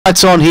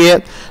Lights on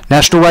here.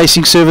 National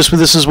Racing Service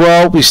with us as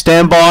well. We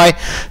stand by,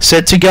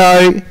 set to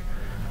go.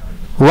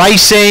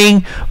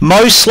 Racing.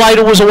 Mo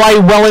Slater was away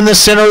well in the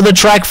centre of the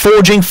track,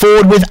 forging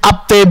forward with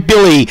Up There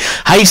Billy.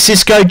 Hey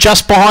Cisco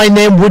just behind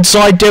them.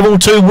 Woodside Devil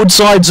 2,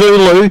 Woodside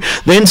Zulu.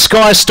 Then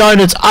Sky Stone.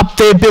 It's Up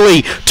There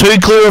Billy. Two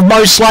clear of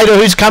Mo Slater,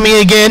 who's coming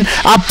again.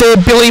 Up There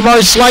Billy, Mo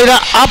Slater.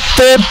 Up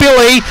There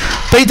Billy.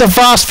 Beat the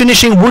fast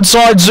finishing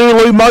Woodside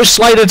Zulu. Mo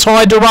Slater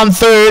tried to run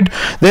third.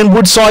 Then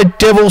Woodside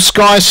Devil,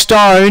 Sky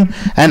Stone.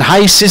 And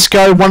Hey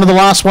Cisco, one of the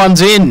last ones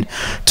in.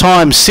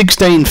 Time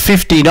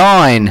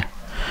 16:59.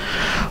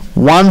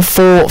 1,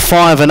 4,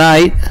 5 and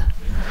 8.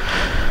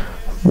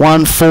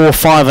 1, 4,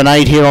 5 and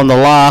 8 here on the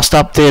last.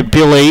 Up There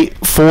Billy,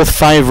 fourth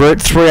favourite,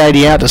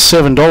 $3.80 out to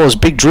 $7.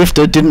 Big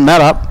drifter, didn't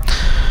matter.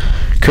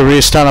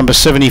 Career star number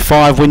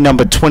 75, win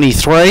number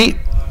 23.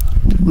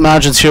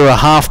 Margins here are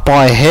half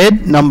by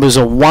head. Numbers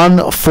are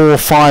 1, 4,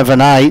 5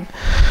 and 8.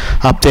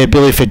 Up There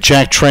Billy for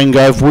Jack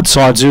Trengove.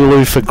 Woodside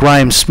Zulu for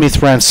Graham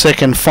Smith ran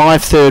second.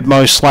 5 third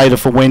Mo Slater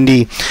for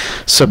Wendy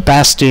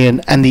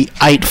Sebastian. And the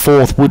 8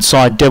 fourth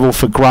Woodside Devil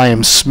for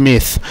Graham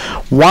Smith.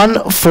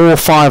 1, 4,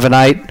 5 and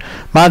 8.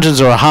 Margins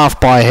are a half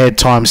by head.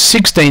 Time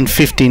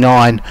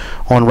 16:59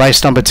 on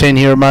race number 10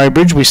 here at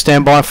Murray-Bridge. We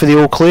stand by for the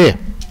all clear.